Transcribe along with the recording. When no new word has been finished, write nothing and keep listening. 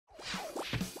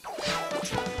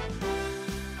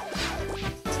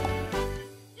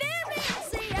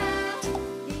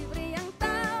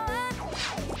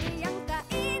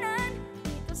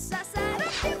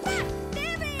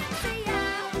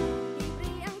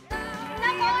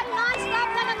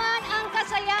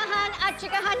at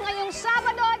chikahan ngayong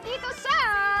Sabado dito sa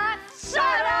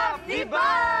Sarap, diba?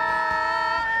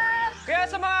 Kaya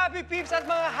sa mga happy peeps at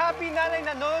mga happy nanay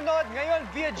na nanonood ngayon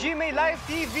via GMA Live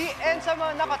TV and sa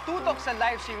mga nakatutok sa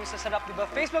live streaming sa Sarap, diba?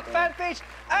 Facebook fanpage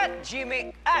at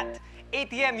GMA at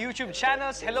ATM YouTube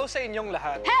channels. Hello sa inyong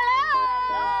lahat. Hello!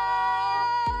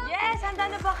 Yes,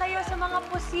 handa na ba kayo sa mga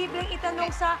posibleng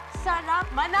itanong sa Sarap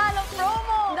Manalo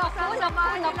promo?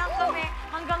 Sasamahan niyo lang kami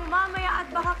hanggang mamaya at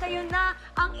baka kayo na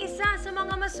ang isa sa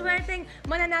mga maswerteng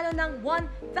mananalo ng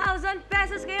 1,000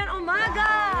 pesos ngayong umaga.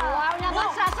 Wow naman,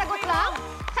 sasagot lang?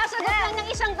 Sasagot lang ng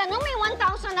isang tanong, may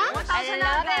 1,000 na? 1,000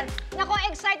 natin. Naku,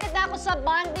 excited na ako sa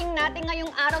bonding natin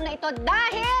ngayong araw na ito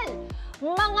dahil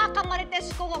mga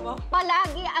kamarites ko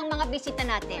palagi ang mga bisita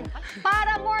natin.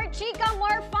 Para more chika,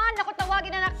 more fun, ako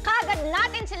tawagin na kagad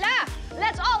natin sila.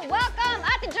 Let's all welcome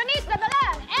Ate Janice De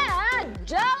Belen and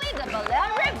Gelli De Belen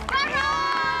Rivera!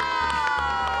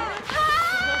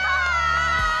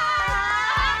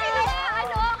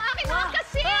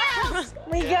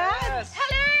 My God!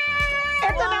 Hello!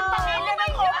 Ito na ang pamilya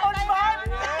ng Open Band!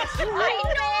 I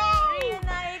know!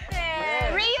 Reunited!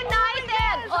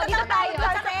 Reunited! O, dito tayo.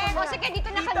 O, sige, dito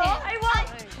na kami. Ay, wow!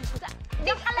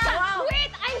 Dito ka lang.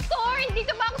 Wait, I'm torn.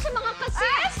 Dito ba ako sa mga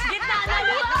kasis? Gitna na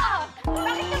dito!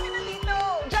 Bakit kami nandito?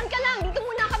 Diyan ka lang. Dito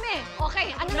muna kami. Okay,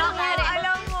 ano nangyari?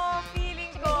 Alam mo,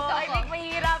 feeling ko, I think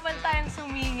mahihirapan tayong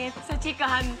sumingit sa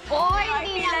chikahan. Oh, I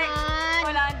hindi feel like naman.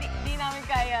 Wala, hindi namin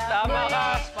kaya. Tama ka.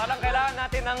 Parang kailangan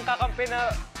natin ng kakampi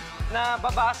na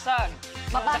babasag.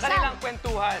 Babasag? Sa kanilang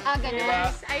kwentuhan. Ah, ganun. Diba?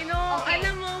 Yes, I know. Okay.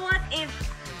 Alam mo, what if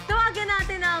tawagan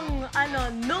natin ang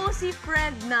nosy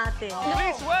friend natin.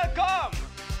 Please welcome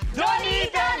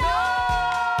Donita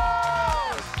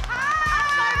Nose!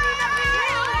 Carmina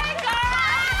Villaroel!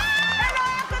 Hello!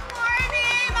 Good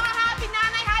morning! Mga happy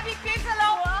nanay, happy kids!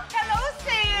 Hello! Hello,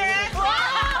 sis!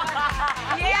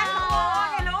 Yes po!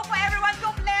 Hello po everyone!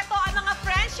 Kompleto ang mga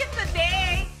friendship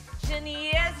today!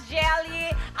 Janice,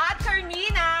 Gelli, at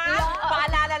Carmina!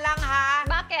 Paalala lang ha!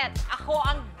 Bakit? Ako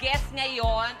ang guest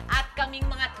ngayon at kaming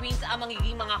mga twins ang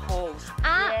magiging mga host.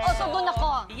 Ah, Yes. o, so doon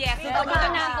ako. Yes, Dito ito muna.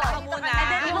 muna ako. Ito muna.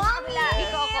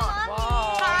 Dito ako.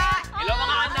 Ha? Hello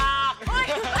mga anak!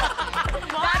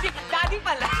 Daddy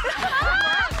pala.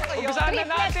 Umpisahan na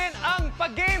natin ang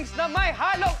pag-games na may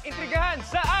halong intrigahan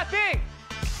sa ating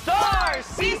Star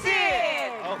Season!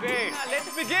 Okay, let's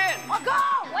begin! Go!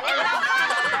 Wala na ako!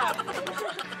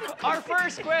 Our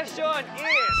first question is...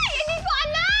 Hindi ko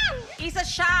alam! Isa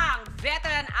siyang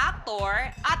veteran actor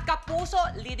at kapuso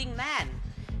leading man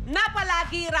na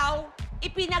palagi raw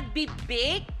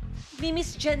ipinagbibake ni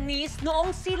Miss Janice noong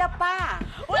sila pa.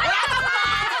 Wala ka ba?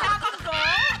 Wala ka ba?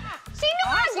 Sino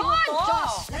ka Sino doon? to?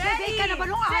 Diyos! Ready? Ka na ba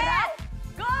nung araw?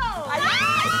 Go! Ay!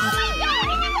 Oh my God!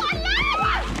 Hindi ko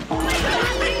alam!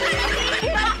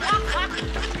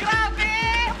 Grabe!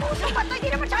 Puso pa to! Hindi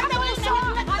naman siya kapuso!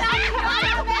 Ano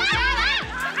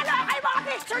kayo mga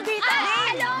picture dito?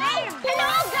 Hello! Hello!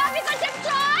 Gabi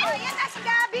Concepcion! Yan na si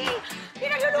Gabi!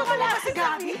 Pinagluluko lang si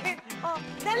Gabi. Oh,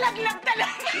 nalaglag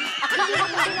talaga.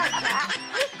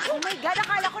 Oh my God,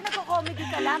 akala ko nagko-comedy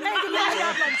ka lang. Kaya hindi mo kaya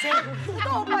napansin.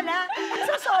 Totoo pala. I'm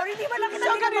so sorry, di ba lang kita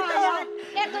ginamayan?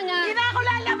 Eto na. Hindi na ako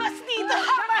lalabas dito.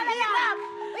 Mahalap.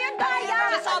 Ayan, kaya.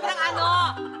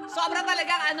 Sobrang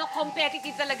talagang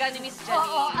competitive talaga ni Miss Janice.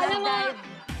 Oo, alam mo,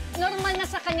 normal na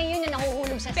sa kanya yun na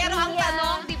nahuhulog sa Pero ang siya.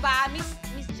 tanong, di ba, Miss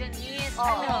Janice,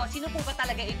 Oo. sino po ba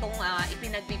talaga itong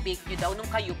ipinagbibake nyo daw nung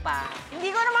kayo pa? Hindi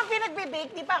ko naman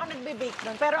pinagbe-bake, di pa ako nagbe-bake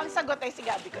nun. Pero ang sagot ay si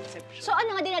Gabi Concepcion. So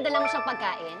ano nga dinadala mo sa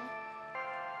pagkain?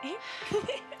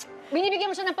 Binibigyan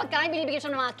mo siya ng pagkain? Binibigyan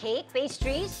siya ng mga cake,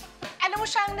 pastries? Alam mo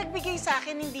siya ang nagbigay sa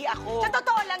akin, hindi ako. Sa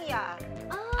totoo lang yan.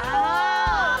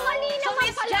 Mali So, naman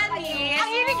Miss pala Janice,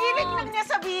 Ang ibig-ibig lang niya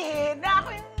sabihin na ako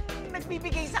yung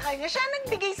nagbibigay sa kanya. Siya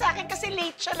nagbigay sa akin kasi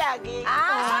late siya lagi. So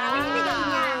ano binibigay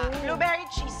niya? Blueberry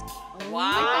cheesecake. Wow!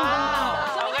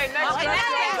 Okay, next Okay,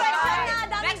 question.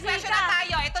 next question na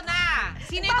tayo. Ito na.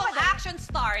 Sino itong action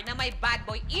star na may bad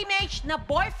boy image na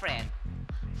boyfriend?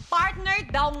 Partner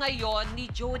daw ngayon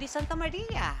ni Jody Santa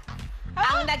Maria.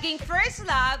 Ang naging first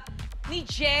love ni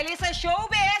Gelli sa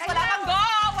showbiz. Wala pang go!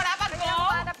 Wala pang go!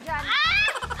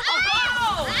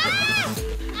 Go!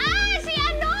 Si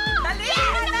ano? Dali!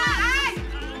 Na! Ay!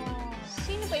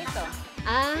 Sino ba ito?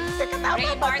 Teka, tama ba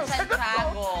Raymart ito? Sagot ko.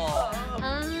 Santiago.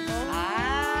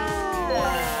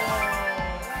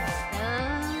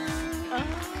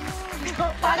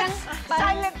 Parang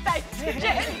Silent type si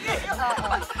Jenny.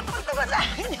 Pag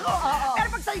tumasahin niyo. Pero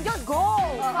pag sa inyo, go!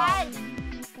 Fine.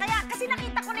 Kaya kasi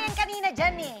nakita ko na yan kanina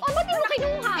dyan eh. Oh, ba't di mo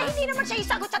kinuha? Eh, hindi naman siya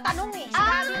isagot sa tanong eh. Si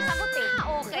Gabi yung sagot eh.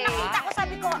 Okay. Nung nakita ko,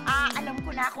 sabi ko, alam ko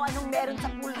ko na kung anong meron sa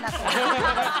pool na to.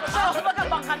 So,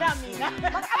 mag-abang ka na, Mina.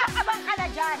 Mag-abang ka na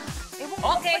dyan.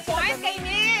 Okay, point kay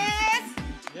Miss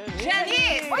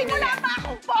Janice. Uy, wala pa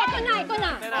akong point. Ito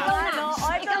na.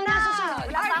 Ikaw na susunod.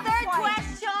 Our third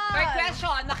question. Third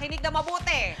question, makinig na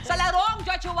mabuti. Sa larong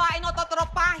jojowain o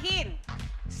totropahin,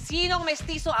 sinong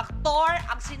mestizong aktor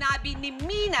ang sinabi ni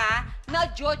Mina na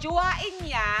jojowain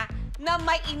niya na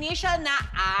may initial na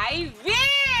IV?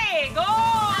 Go!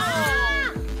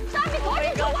 Sabi ko,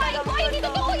 jojowain ko, hindi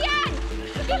totoo yan!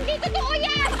 Hindi totoo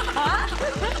yan! Ha?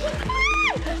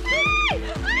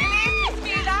 Bilis,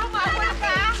 Mina, mawala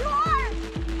ka.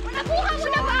 Nakuha mo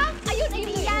na ba? Ayun,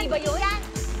 hindi ba yun?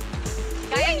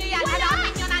 Kaya niyo yan,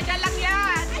 hanapin niyo, nandyan lang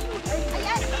yan.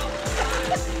 Ayan.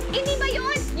 Hindi ba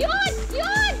yun? Yun!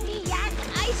 Hindi yan!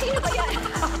 Ay, sino ba yan?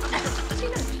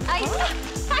 Sino? Ay,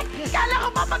 Kala ko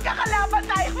pa magkakalaban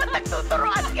tayo, ba't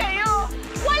nagtuturuan kayo?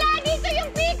 wala dito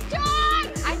yung picture!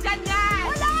 Andyan yan.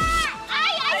 Wala!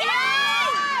 Ay,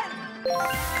 ayan!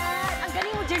 Ang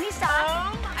galing mo, Janice, ha?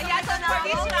 Ayan, so for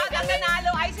this round, ang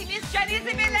nanalo ay si Miss Janice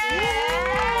De Belen.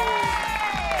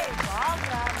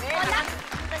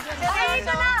 Okay,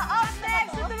 ito na. Up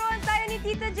next, tuturuan tayo ni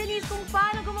Tita Janice kung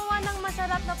paano gumawa ng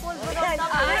masarap na pulverong na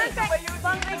perfect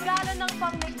pang-regalo ng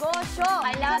pang-negosyo.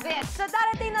 I love it. Sa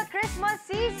darating na Christmas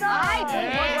season. Ay,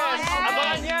 Yes!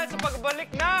 Abangan niya sa pagbalik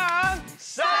ng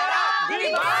Sarap,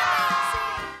 di ba?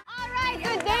 Alright,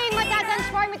 today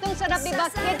matatransform itong Sarap Diba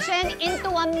Kitchen into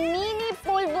a mini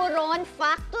pulveron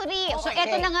factory. So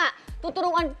eto na nga,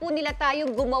 tuturuan po nila tayo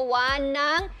gumawa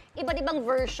ng iba't ibang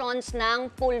versions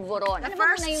ng pulveron. The Ano ba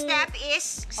first muna yung- step is,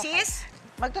 sis,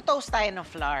 magto-toast tayo ng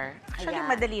flour. Actually, Ayan.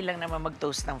 madali lang naman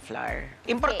mag-toast ng flour.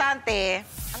 Importante,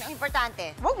 Anong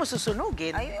importante? huwag mo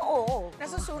susunugin. Ay, oo.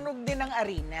 Nasusunog din ang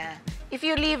harina. If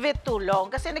you leave it too long,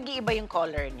 kasi nag-iiba yung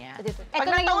color niya. Ito Pag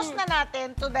na na-toast yung- na natin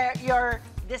to your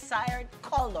desired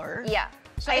color, Yeah.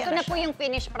 So ayan ito na po siya. yung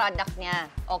finished product niya.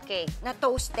 Okay. Na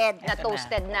toasted. Na Ito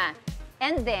toasted na.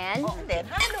 And then, And then,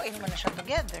 haluin mo na siya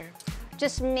together.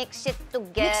 just mix it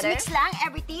together. Mix lang,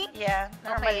 everything. Yeah,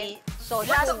 normally. So,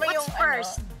 Lalo mo what's yung,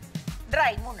 first?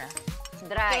 Dry muna.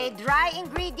 Dry. Okay, dry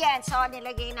ingredients. So,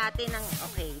 nilagay natin ng,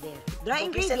 okay, there. Dry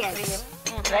Cookies and ingredients.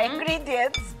 cream. Dry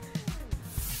ingredients.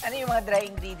 Ano yung mga dry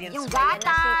ingredients? Yung mo?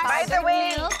 gatas. By the powdered way,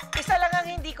 milk. isa lang ang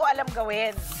hindi ko alam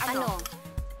gawin. Ano?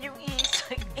 Yung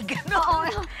gano'n.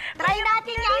 Oo. Try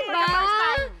natin yan for the Ba? first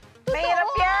time. Mahirap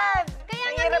yan. Kaya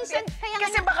nga Mahirap minsan, yan. kaya nga-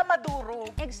 Kasi baka maduro.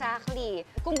 Exactly.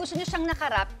 Kung gusto niyo siyang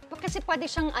nakarap, kasi pwede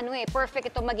siyang perfect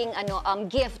ito maging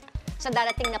gift sa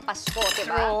darating na Pasko, di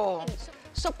ba? True.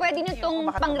 So pwede niyo itong Ayoko,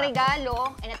 baka pangregalo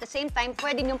and at the same time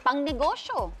pwede niyo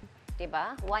pangnegosyo, di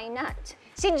ba? Why not?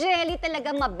 Si Gelli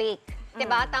talaga ma-bake. Di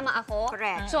ba? Tama ako?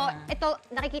 Correct. So, ito,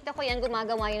 nakikita ko yan,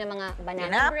 gumagawa yun ng mga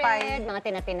banana Tinapay. bread, mga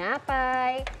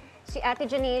tinatinapay. Si Ate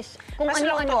Janice, kung Mas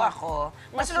ano-ano. luto ako.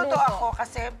 Mas luto ako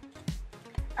kasi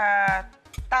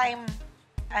time,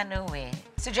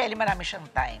 si Jelly marami siyang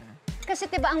time. Kasi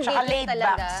diba ang Tsaka baking laid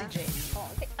talaga? back si Jelly.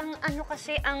 Ang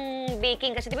ang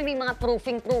baking kasi, di ba may mga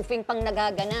proofing pang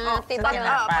nagaganap, di ba? sa Na-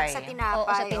 tinapay. Pag sa tinapay. Oo,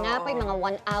 sa tinapay, mga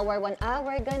 1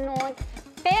 hour, ganon.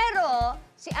 Pero,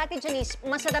 si Ate Janice,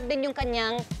 masarap din yung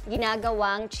kanyang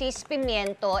ginagawang cheese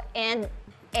pimiento and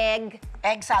egg.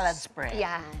 Egg salad spread.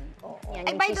 Yan. Yan, And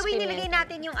yung by the cheese way, nilagay pimiento.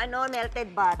 natin yung melted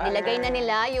butter. Nilagay na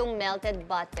nila yung melted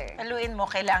butter. Haluin mo,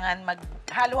 kailangan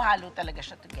halo-halo talaga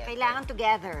siya together. Kailangan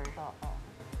together. Oo.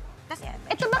 Tas- Yan,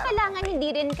 Ito ba kailangan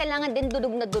din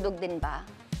durog na durog din ba?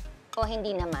 O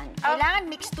hindi naman? Kailangan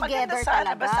mixed together maganda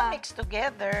sana, talaga. basta mix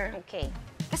together. Okay.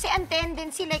 Kasi ang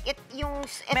tendency, like, yung,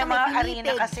 May eto mga may harina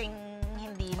pinipig. kasing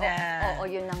hindi na... Oo,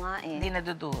 yun na nga eh. Hindi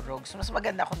nadudurog. So, mas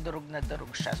maganda kung durog na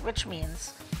durog siya. Which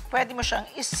means, pwede mo siyang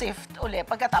i-sift uli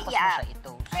pagkatapos mo Yeah. siya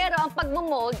i-toast. Pero ang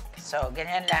pagmumold, So,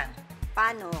 ganyan lang.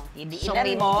 Paano? Didiinan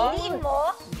mo.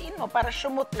 Diin mo. Para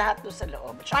shumot lahat doon sa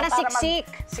loob. Tsaka Para siksik.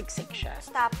 Siksik siya.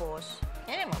 Tapos,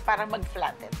 Yan mo, para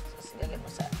mag-flatten. So, lagyan mo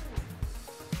sa...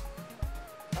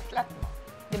 Pa-flat mo.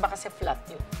 Di ba kasi flat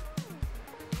yun?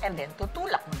 And then,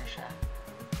 tutulak mo na siya.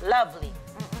 Lovely.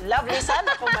 Lovely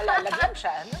sana kung malalagyan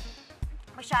siya. Ano?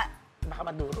 Baka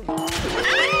madurog.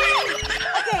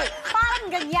 okay, parang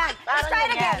ganyan. Let's try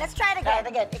it again. Let's try it Try again. it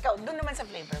again. Ikaw, doon naman sa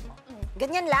flavor mo.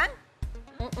 Ganyan lang?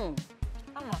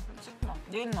 Ano? Sit mo.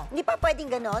 Diin mo. Hindi pa pwedeng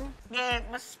ganon?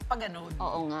 Mas pag-anood.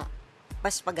 oo nga.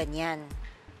 Bas pa ganyan.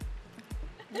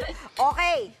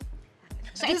 Okay.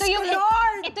 So Diyos ito yung ko,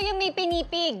 Lord! ito yung may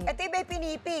pinipig. Ito yung may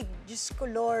pinipig. Diyos ko,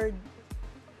 Lord.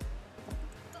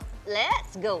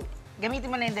 Let's go. Gamitin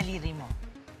mo na yung daliri mo.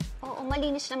 Oo,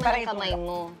 malinis naman ang kamay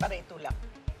mo. Para itulak.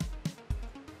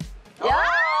 Yeah!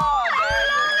 Oh,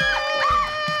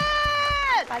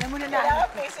 Paano mo na Kailangan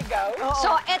may sigaw. So,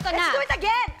 eto na. Let's do it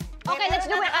again! Okay, let's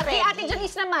do it. Kay Ate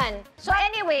Janice naman. So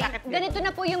anyway, ganito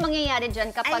na po yung mangyayari dyan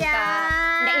kapag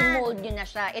na-mold nyo na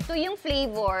siya. Ito yung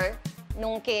flavor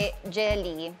nung kay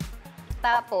Jelly.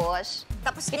 Tapos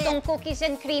itong cookies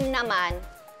and cream naman,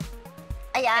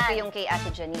 ito yung kay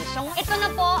Ate Janice. So ito na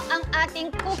po ang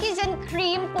ating cookies and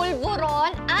cream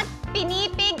pulveron at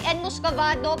pinipig and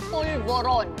muscovado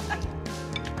pulveron.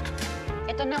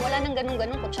 Ito na, wala nang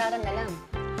ganun-ganun, kutsara na lang.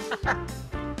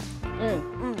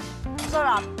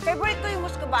 Sarap. Favorite ko yung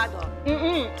muscovado.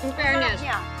 In fairness. Sarap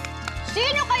niya.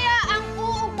 Sino kaya ang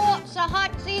uupo sa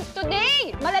hot seat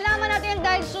today? Malalaman natin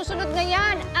dahil susunod na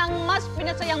yan ang mas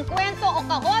pinasayang kwento o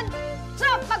kahon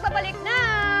sa pagbabalik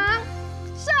ng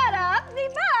Sarap, di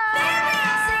ba?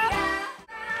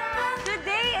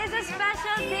 Today is a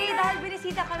special day dahil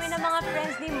binisita kami ng mga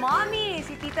friends ni Mommy,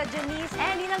 si Tita Janice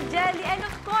and Ninang Jelly. And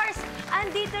of course,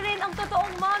 andito rin ang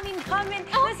totoong mommy namin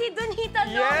na si Donita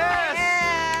Nose. Yes!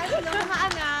 Hello, mga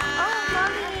anak. Oh,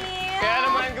 Mommy! Kaya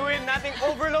naman gawin nating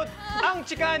overload ang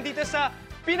chikahan dito sa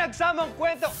pinagsamang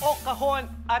kwento o kahon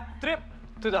at trip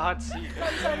to the hot seat.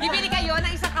 Bibili kayo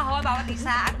ng isang kahon, bawat isa,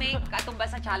 at may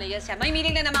katumbas sa challenges yan. May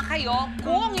meaning na naman kayo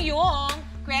kung yung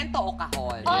kwento o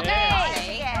kahon.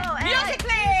 Okay! Music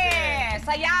please!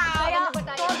 Sayaw! Sayaw!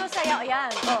 Todo sayaw. Ayan.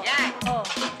 Oh. Yan. Oh.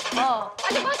 Oh.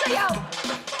 Ano ba sayaw?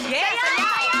 Yes,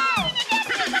 sayaw!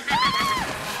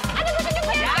 Ano gusto niyo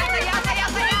ba yan? Yan, sayaw, sayaw,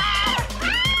 sayaw!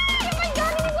 Ay, oh my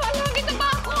God, hindi ko alam. Dito ba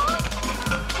ako?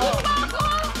 Dito ba ako?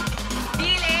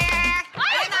 Pili!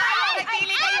 Ayun na!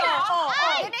 Nagpili kayo!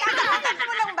 Kakakanta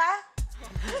mo lang ba?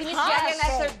 Si Miss Jelly na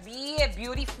Sir B,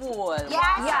 beautiful.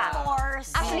 Yes, Yeah. of course.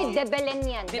 Actually, De Belen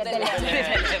yan. De Belen.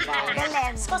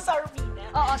 Belen. So, Sarmina.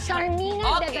 Oo, Carmina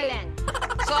De Okay. Belen.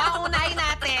 So, ang unahin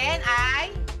natin ay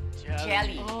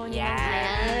Jelly.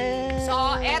 Yan. So,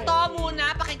 eto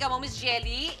muna, pakinggan mo, Miss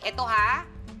Jelly. Eto ha.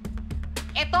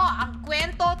 Eto ang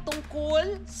kwento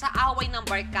tungkol sa away ng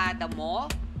barkada mo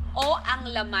o ang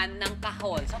laman ng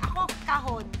kahon. So, Ako,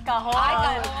 kahon. Kahon. ay,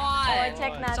 kahon. Oh,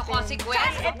 check natin. So,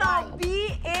 consequence. Ito, B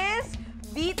is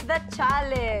beat the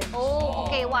challenge. Oh,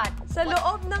 okay, what? Sa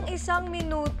loob ng 1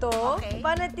 minuto, Okay.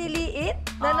 panatiliin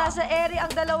na nasa ere ang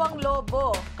dalawang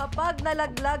lobo. Kapag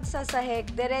nalaglag sa sahig,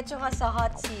 diretso ka sa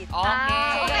hot seat.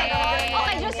 Okay.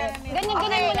 Okay, just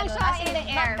ganyan-ganyan mo lang siya in the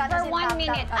air for 1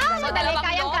 minute. Ah, So, madali, dalawang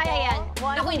kayang-kaya lobo. yan.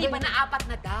 Naku, hindi pa na-apat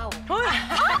na daw.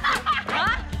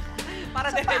 Para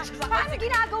diretso sa Paano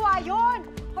ginagawa yun?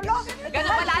 Hala,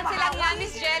 Ganun balanse lang yan,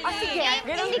 Miss Jelly. Sige,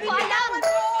 hindi ko alam.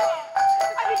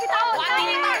 One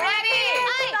minute ready!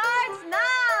 Starts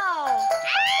now!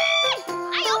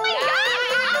 Ay, oh my God!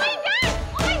 Oh my God!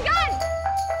 Oh my God!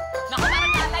 Naku,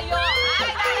 parang lalayo.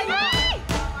 Ay, lalayo!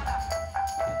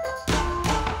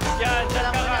 Yan, dyan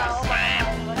ka nga.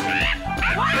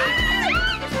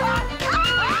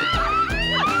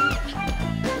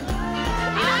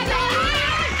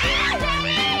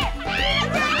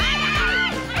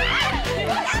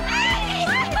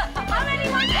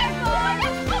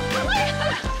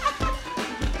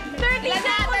 Ilan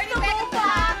na? 30 seconds pa.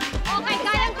 Okay,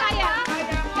 kayang-kaya.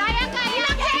 Kayang-kaya.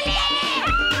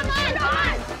 Come on, come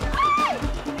on! Ay!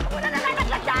 Wala na lang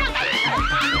naglagyan.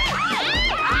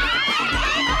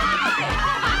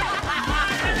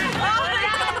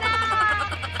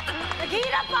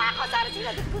 naghihirap pa ako. Sana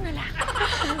sinagot ko na lang.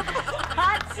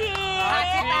 Hot seat! Hot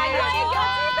seat tayo. Oh my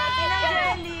God! Hot seat Ninang tayo.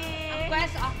 Jelly!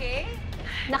 Quest, okay?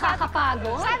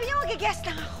 Nakakapagod. Sabi niyo, mag-guest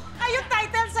lang ako. Ay, yung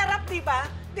title, sarap, di ba?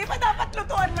 Di ba dapat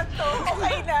lutuan lang to? O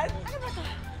kainan?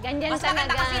 Ganyan Mas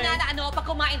maganda talaga. kasi na pag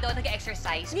kumain daw,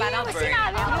 nag-exercise. Parang Mas burn.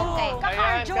 sinabi ko. Okay. Ayan,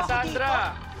 Kakardio ako Cassandra.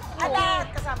 dito.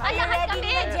 Kasama. Are you ready, kami.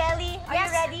 Nina Jelly? Are you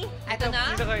Yes. ready? Ito na?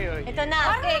 Dito kayo. Ito na.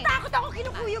 Parang natakot ako,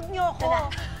 kinukuyog niyo ako.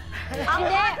 Ang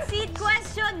hot seat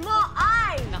question mo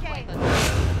ay... Naku, ito na.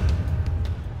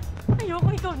 Ayoko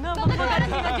ikaw na. Magpagalan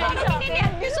si Ninang Jelly sa akin.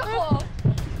 Nervous ako.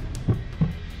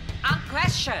 Ang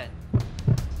question.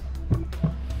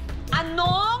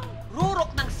 Anong rurok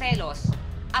ng selos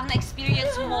ang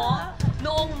na-experience mo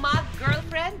noong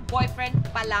mag-girlfriend, boyfriend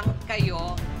pa lang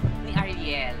kayo ni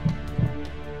Ariel?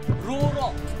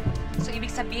 Rurok. So,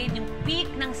 ibig sabihin, yung peak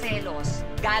ng selos,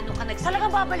 gaano ka nagselos?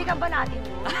 Talagang babalikan ba natin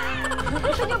yun?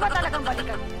 Gusto niyo ba talagang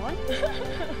balikan yun?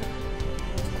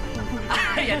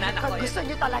 Ayan na, naku. Gusto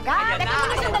niyo talaga? Ayan na, Teka,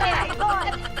 ayan sandali.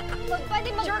 Pwede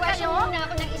mag-question muna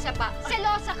ako ng isa pa.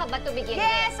 Selosa ka ba to begin with?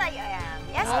 Yes, I am.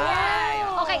 Yes, I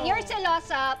am. Okay, you're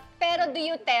selosa, pero do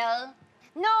you tell?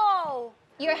 No.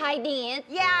 You're hiding it?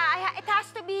 Yeah, it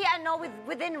has to be,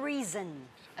 within reason.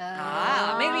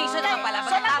 May reason ka pala.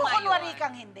 So, Tama yun. nagkukunwari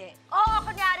kang hindi. Oo,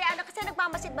 kunyari, kasi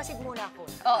nagmamasid-masid muna ako.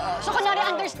 Oo. So, kunwari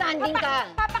understanding ka.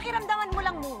 Papakiramdaman mo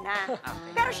lang muna.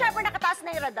 Pero syempre, nakataas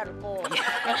na yung radar ko.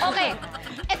 Okay.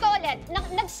 Ito ulit,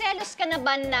 nagselos ka na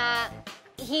ba na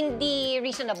hindi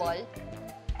reasonable?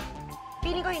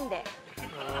 Feeling ko hindi.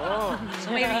 So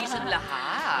may reason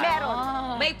lahat. Meron.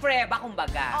 May preba,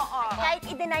 kumbaga. Oo. Kahit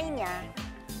i-deny niya,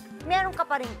 meron ka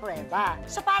pa rin prueba.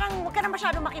 So parang huwag ka na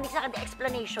masyadong makinig sa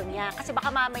explanation niya. Kasi baka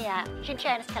mamaya,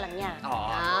 chinchenes ka lang niya.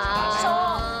 So,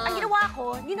 ang ginawa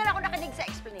ko, hindi na lang ako nakinig sa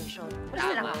explanation. Wala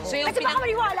lang ako. So, yung kasi baka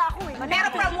maniwala ako eh. Pero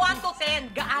from 1 to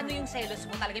 10, gaano yung selos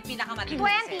mo talaga? Yung pinakamatindi?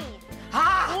 20. Ha?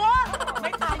 Wow!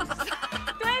 May times.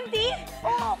 20?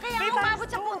 Oo, kaya umabot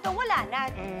sa punto, wala na.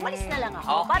 Malis na lang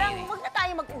ako. Okay. Parang huwag na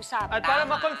tayo mag-usap. At para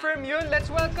ma-confirm yun, let's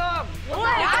welcome!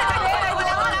 Wala.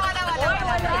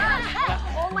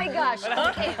 Oh my gosh.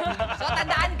 Okay. So,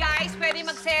 tandaan guys, pwede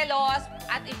magselos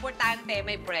at importante,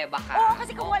 may preba ka. Oo,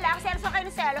 kasi kung wala, selos na kayo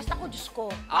ng selos, naku, Diyos ko.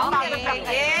 Okay.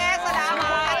 Yes,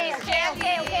 salamat.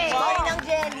 Okay. Boy ng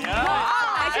jelly.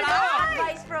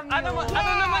 Advice from you. Ano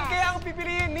naman kaya ang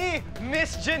pipiliin ni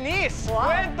Miss Janice?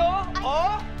 Kwento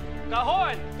o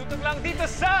kahon? Tutok lang dito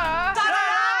sa...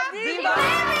 Sarap! Diba?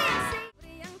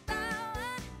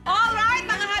 Alright,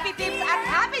 mga happy tips at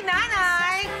happy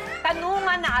nanay!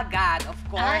 Tanungan na agad. Of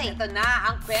course, Ay. ito na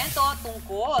ang kwento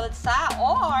tungkol sa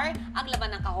or ang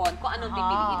laman ng kahon kung anong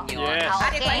pipiliin nyo. Yes.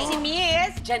 At ito Okay. ay si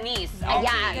Miss Janice.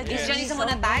 Ayan. Miss Janice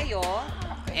muna tayo.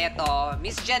 Ito,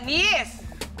 Miss Janice.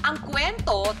 Ang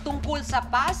kwento tungkol sa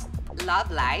past love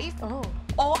life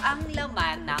o ang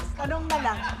laman ng... Tanong na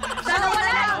lang.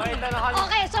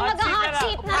 Okay, so mag-hot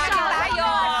seat na Bakit siya. tayo?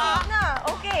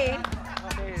 Okay.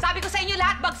 Sabi ko sa inyo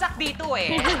lahat, bagsak dito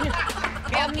eh.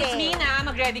 Kaya Miss Mina,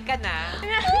 mag-ready ka na.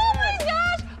 Oh my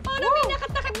gosh! Parang may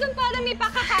nakatakip doon, parang may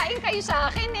pakakain kayo sa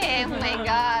akin eh. Oh my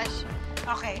gosh.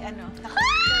 Okay, ano?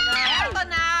 Ito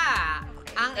na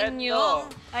ang Eto. inyong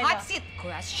hot seat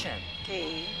question.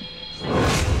 Okay.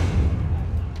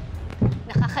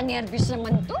 Nakaka-nervous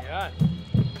naman to. Yan.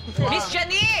 Miss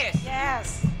Janice,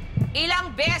 Yes.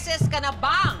 ilang beses ka na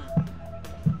bang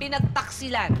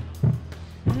pinagtaksilan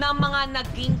ng mga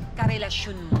naging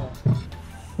karelasyon mo?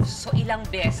 So, ilang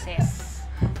beses?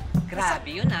 Grabe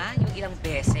yun yung ilang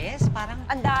beses. Parang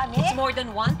Ang dami. it's more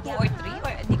than 1, 2, or 3.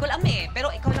 Or, hindi ko alam eh.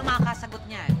 Pero ikaw lang makakasagot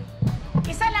niyan.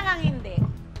 Isa lang ang hindi.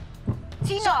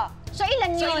 Sino? So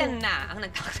ilan So, yun? ilan na ang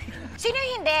nagtaksilan? Sino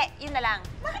yung hindi? Yun na lang.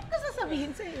 Bakit ko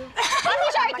sasabihin sa'yo? Hindi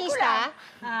siya artista?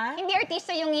 Ha? Hindi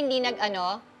artista yung hindi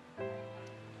nag-ano?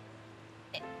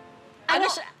 Ano?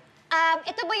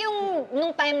 Ito ba yung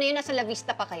nung time na yun nasa La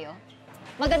Vista pa kayo?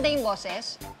 Maganda yung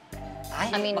boses? Ay,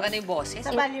 I mean, maganda yung boses.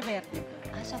 Sa Valle Verde.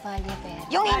 Sa Valle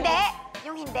Verde. Yung hindi?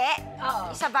 Yung hindi?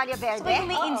 Oo. Isa Valle Verde? So,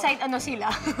 may insight ano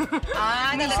sila?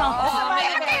 May song.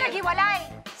 Bakit kayo naghiwalay?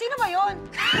 Sino ba yun?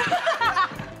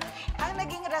 Ang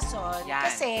naging rason, Yan.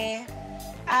 kasi,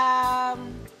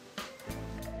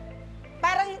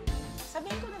 parang,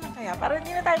 sabihin ko na lang kaya, parang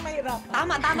hindi na tayo mahirap.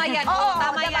 Tama yan. Oo,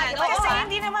 Tama diba, yan. diba? Kasi Oo.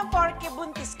 hindi naman porke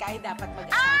buntis ka, ay dapat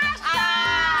mag-asawa.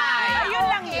 Ay! Ayun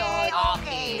lang yun.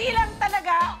 Okay. Hindi lang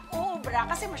talaga uubra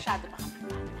kasi masyado pa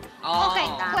kami. Oo. Okay,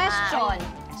 question.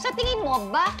 Sa tingin mo,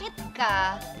 bakit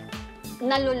ka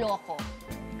naluloko?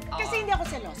 Kasi hindi ako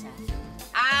selosa.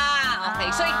 Okay.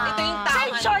 So, ito yung Sa tama.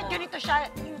 in short, ganito siya.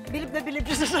 Bilib na bilib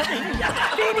siya sa sarili niya.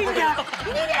 Feeling niya.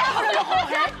 Hindi niya ako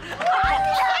nalokohin.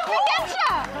 Confident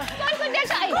siya. Confident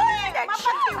siya. Ay,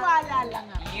 Mapagtiwala lang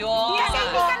ako. Yun. kasi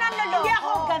hindi ka naloloko. Hindi ako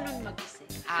ganun mag-isip.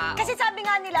 Kasi sabi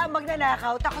nga nila,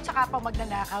 magnanakaw, takot sa kapwa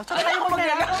magnanakaw. So, tayo ko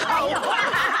magnanakaw.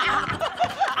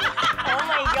 Oh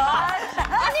my God!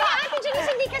 Ano yung Ate Janice,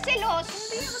 hindi ka selos?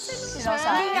 Hindi ako selosa.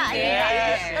 Hindi nga.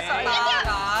 Yes.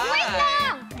 Wait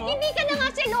lang! Hindi ka na nga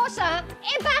selosa,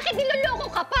 eh bakit niloloko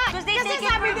ka pa? Kasi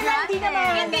sabi nila, hindi naman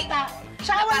halata.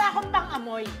 Tsaka wala akong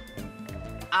pang-amoy.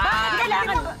 Bakit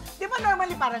kailangan ba? Di ba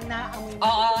normally parang naamoy mo?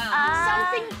 Oo.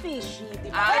 Something fishy,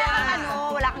 di ba? Wala kang ano,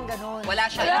 wala kang ganun. Wala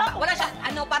siya,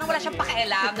 parang wala siyang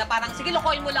pakialam na parang, sige,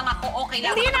 lokohin mo lang ako, okay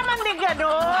lang. Hindi naman din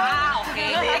ganun.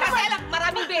 Okay. Kasi alam,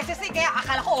 maraming beses kaya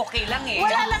akala ko okay lang eh.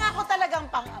 Wala lang ako talagang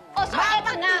pang-amoy. O, so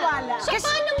eto na. Mapagtiwala. So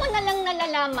paano mo na lang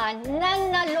nalalaman na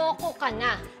naloko ka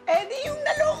na? Eh di yung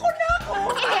naloko na ako.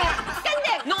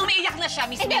 Hindi. Nung umiiyak na siya,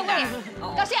 Miss Hindi, Mina. wait.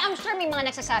 Oo. Kasi I'm sure may mga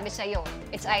nagsasabi sa'yo.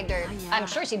 It's either, I'm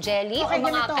sure si Jelly Okay, o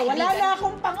mga ganito. kaibigan. Wala na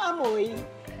akong pang-amoy.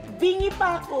 Bingi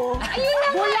pa ako. Ayun na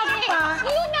nga Bulag eh. pa.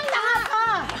 Yun na nga.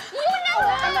 Yun na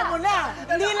nga. Alam mo na.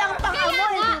 Hindi lang Kaya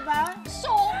pang-amoy, nga. di ba?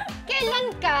 So, kailan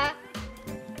ka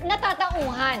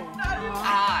natatauhan?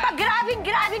 Ah. Pag grabe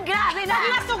na.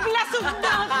 Lasog-lasog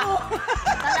na ako.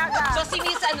 Talaga. So si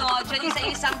Miss Actually, sa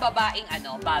isang babaeng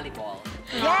volleyball.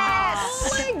 Yes!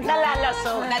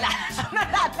 Nalalaso.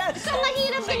 So,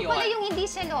 mahirap din pala yung hindi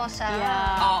selosa.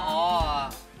 Oo.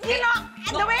 You know,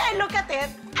 the way I look at it,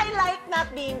 I like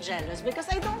not being jealous because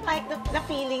I don't like the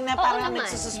feeling na parang naman.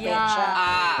 nagsususpecha.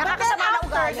 But then Nakakasama na after,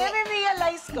 ugali.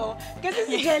 nare-realize ko, kasi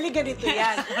si Gelli ganito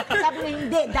yan. Sabi niya,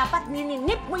 hindi, dapat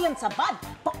nininip mo yan sa bad.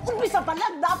 Pag-umpisa pa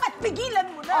lang, dapat pigilan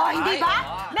mo na. Oh, hindi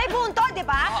ba? May bunto, di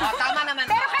ba? Oo, tama naman.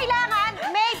 Pero kailangan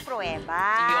may pruweba.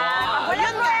 Pag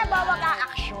walang pruweba, wag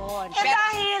aaksyon.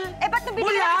 Dahil, Ba't nung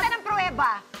binigyan bulag, kita ng pruweba?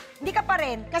 Hindi ka pa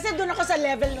rin. kasi doon ako sa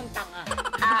level ng tanga.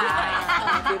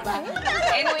 Diba?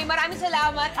 Anyway, maraming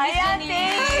salamat. Ayan, Miss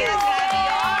thank Janice. you. Grabe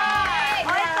yun.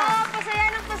 O ito, pasaya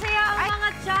ng pasaya ang mga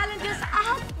challenges.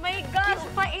 Oh my gosh,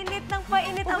 painit ng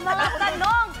painit ang mga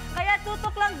tanong. Kaya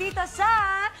tutok lang dito sa...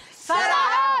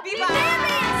 Sarap! Di ba?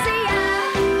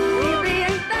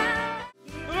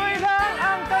 Tuloy lang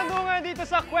ang tanungan dito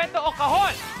sa Kwento o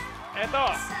Kahon.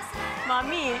 Eto,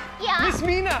 Mami. Miss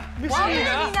Mina. Miss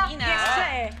Mina. Yes siya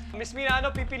eh. Miss Mina,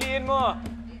 ano pipiliin mo?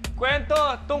 Kwento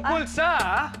tungkol sa...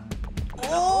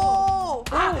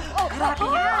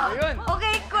 Ayun.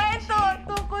 Okay, kwento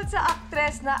tungkol sa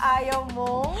aktres na ayaw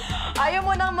mo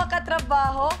nang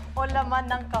makatrabaho o laman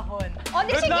ng kahon. O,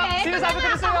 di Good sige. luck. Ito Sinasabi ko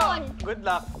na sa'yo. kahon. Good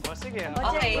luck. O, sige.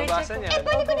 Okay. Mabasa niya.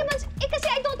 Pwede ko naman, kasi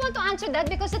I don't want to answer that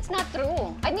because it's not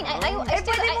true. I mean, I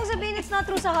still, Pwede mong sabihin it's not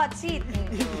true sa hot seat.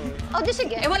 Oh, di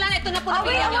sige. Wala na. Ito na po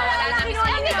nabigyan niyo. Wala na. Miss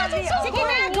Wala na. Janice. Sige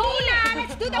na, go na!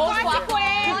 Let's do the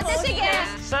consequence! O, di sige.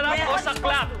 Sarap o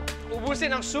saklap?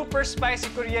 Ubusin ang super spicy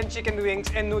Korean chicken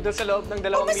wings and noodles sa loob ng 2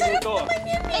 minuto.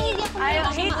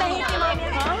 Ayaw, hita.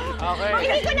 Okay.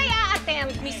 Hindi ko na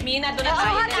i-attempt. Miss Mina, doon na Oo,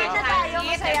 tayo. hot seat na tayo.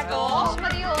 Masaya to. Oh,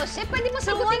 Mariose, pwede mo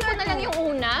sagutin ko na lang yung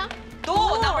una?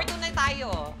 Number 2 na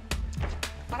tayo.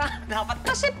 Parang dapat.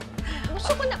 Kasi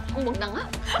gusto ko na, huwag na nga.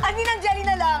 Ani ng jelly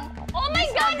na lang. Oh my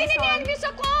God, nininervous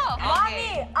ako!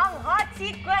 Mami, ang hot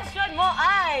seat question mo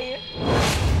ay...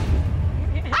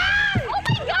 Oh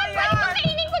my God, pwede ba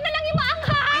kainin ko na lang yung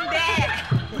maanghang? Hindi.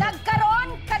 Nagkaroon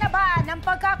ka na ba ng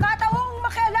pagkakataong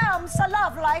makialam sa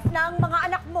love life ng mga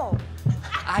anak mo?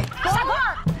 Ay.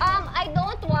 Sagot! I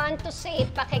don't want to say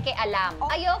pakikialam.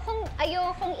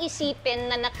 Ayokong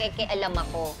isipin na nakikialam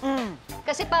ako.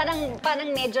 Kasi parang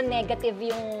medyo negative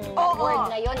yung word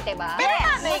na yun, diba? Pero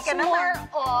nanay It's ka naman. more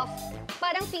of,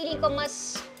 parang feeling ko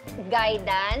mas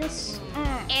guidance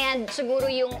and siguro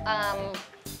yung ano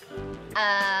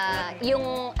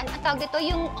tawag dito,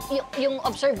 yung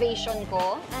observation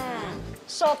ko.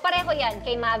 So, pareho yan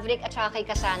kay Maverick at saka kay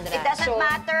Cassandra. It doesn't So,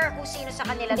 matter kung sino sa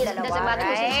kanilang It dalawa, doesn't matter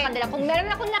kung sino sa right? kanila. Kung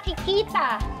meron akong nakikita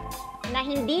na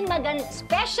hindi maganda,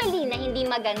 especially na hindi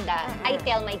maganda, I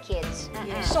tell my kids.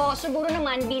 So, siguro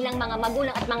naman bilang mga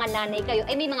magulang at mga nanay kayo,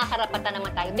 ay may mga karapatan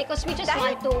naman tayo because we just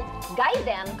want to guide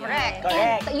them. Correct.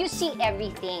 And you see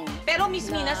everything. Pero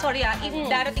Miss Mina, sorry if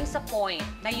darating sa point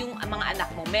na yung mga anak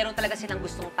mo, meron talaga silang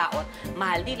gustong tao,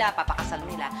 mahal nila, papakasal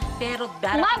nila, pero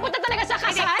darating... Mapunta talaga sa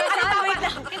kasal?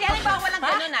 Hindi, halimbawa walang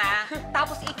ganun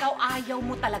tapos ikaw ayaw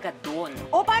mo talaga doon.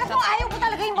 O, paano kung ayaw mo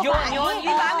talaga yung babae? Yun,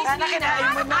 di ba, Miss Mina?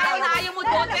 Ayaw mo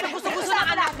doon, pero gusto-gusto ng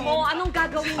anak mo, anong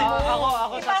gagawin mo?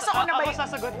 Ako Ipasok ko na ba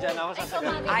sasagot dyan. Ako sasagot.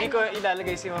 Mami. Hindi ko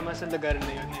ilalagay si Mama sa lugar na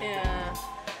yun.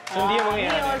 So, hindi yung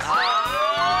mangyayari. Ang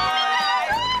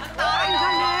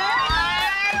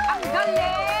galing! Ang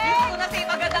galing! Gusto ko na sa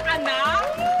ipagandang anak?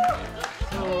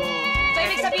 So,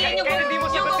 ibig sabihin yung Kahit hindi mo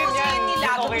sagutin yan, gugustuhin nila,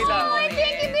 okay lang. gugustuhin mo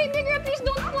Thank you, baby girl. Please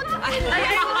don't put... Okay,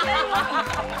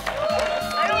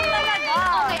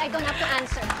 I don't have to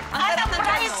answer. Ang At sarap ang ng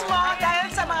prize mo, dahil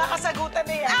sa mga kasagutan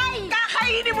na yan,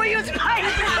 kakainin mo yung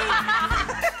spicy!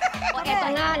 O, eto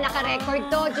na, naka-record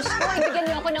to. Diyos ko, ibigyan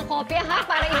niyo ako ng kopya, ha?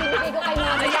 Para ibibigay ko kay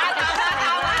Mama.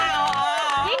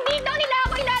 Hindi daw nila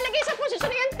ako ilalagay sa posisyon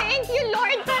na yun. Thank you,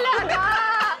 Lord, talaga.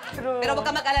 Pero huwag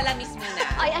ka mag-alala, Miss Mina.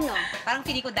 Ay, ano? Parang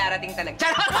feeling ko darating talaga.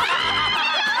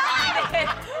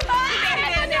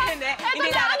 Hindi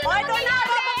darating. O, ito na!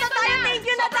 Papunta tayo! Thank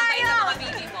you na tayo!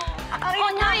 O,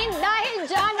 Nine, dahil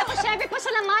dyan, ako syempre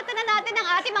pasalamatan na natin ang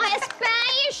ating mga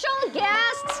special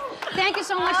guests. Thank you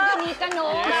so much, Donita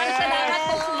Nose. Salamat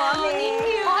po, Mommy.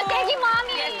 Oh, thank you,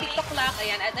 Mommy. Ayan, TikTok lang.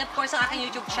 Ayan. At of course, ang aking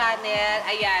YouTube channel.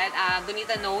 Ayan,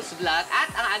 Donita Nose Vlog. At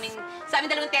ang sa aming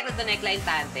dalawang teklas, The Neckline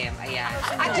Tandem. Ayan.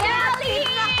 At Jelly!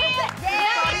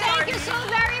 Jelly, thank you so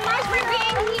very much for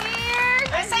being here.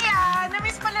 Ang saya!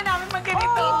 Na-miss pala namin mag-ganito.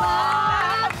 Diba?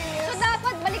 So,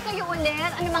 dapat balik kayo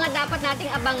ulit. Ano mga dapat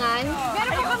nating abangan?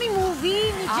 Meron pa kami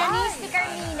movie ni Janice, ni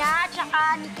Carmina,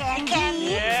 tsaka ni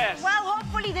Candy. Yes. Well,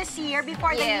 hopefully, hopefully this year,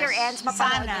 before the year ends,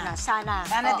 mapanood nyo na. Sana.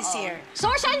 Sana this year.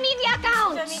 Social media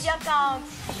accounts! Social media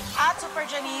accounts. At Super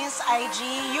Janice, IG,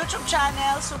 YouTube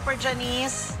channel, Super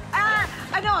Janice.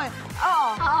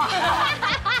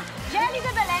 Gelli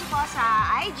De Belen po sa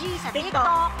IG, sa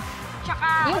TikTok, tsaka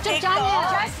YouTube channel.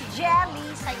 Just Jelly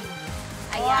sa YouTube.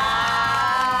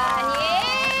 Ayan!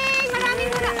 Yay! Maraming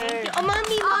Oh,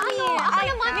 Mami. ako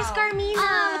naman. Miss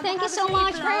Carmina. Thank you so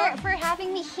much for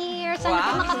having me here. Sana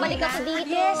po makabalik ako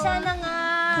dito. Yes, sana nga.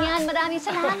 Yan, maraming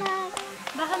salamat.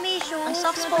 Baka may show. Ang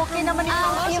soft-spoken naman ito.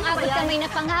 Yung abot kamay na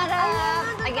pangarap.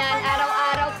 Ayan,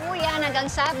 araw-araw po yan hanggang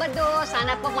Sabado.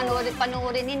 Sana po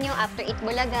panoorin ninyo after Eat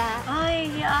Bulaga. Ay,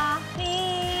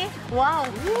 yaki. Wow.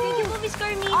 Thank you po, Miss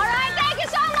Carmina. Alright, thank you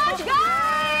so much,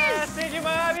 guys! Thank you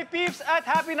mga Happy Peeps at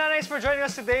Happy Nanays for joining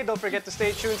us today. Don't forget to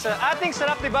stay tuned sa ating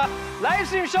Sarap, diba? Live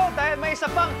stream show dahil may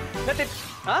isa pang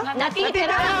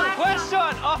natitirang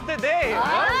question of the day.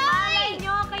 Malay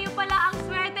nyo, kayo pala ang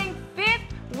swerteng 5th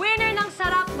winner ng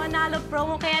Sarap Manalo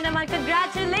promo. Kaya naman,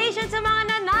 congratulations sa mga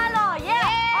nanalo!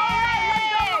 Yeah! Alright, let's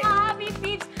go mga Happy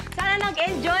Peeps! Sana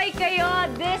nag-enjoy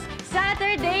kayo this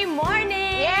Saturday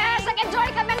morning! Yes,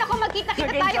 nag-enjoy kami. Naku,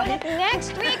 magkita-kita tayo ulit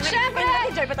next week. Siyempre,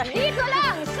 dito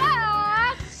lang sa...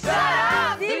 Sarap!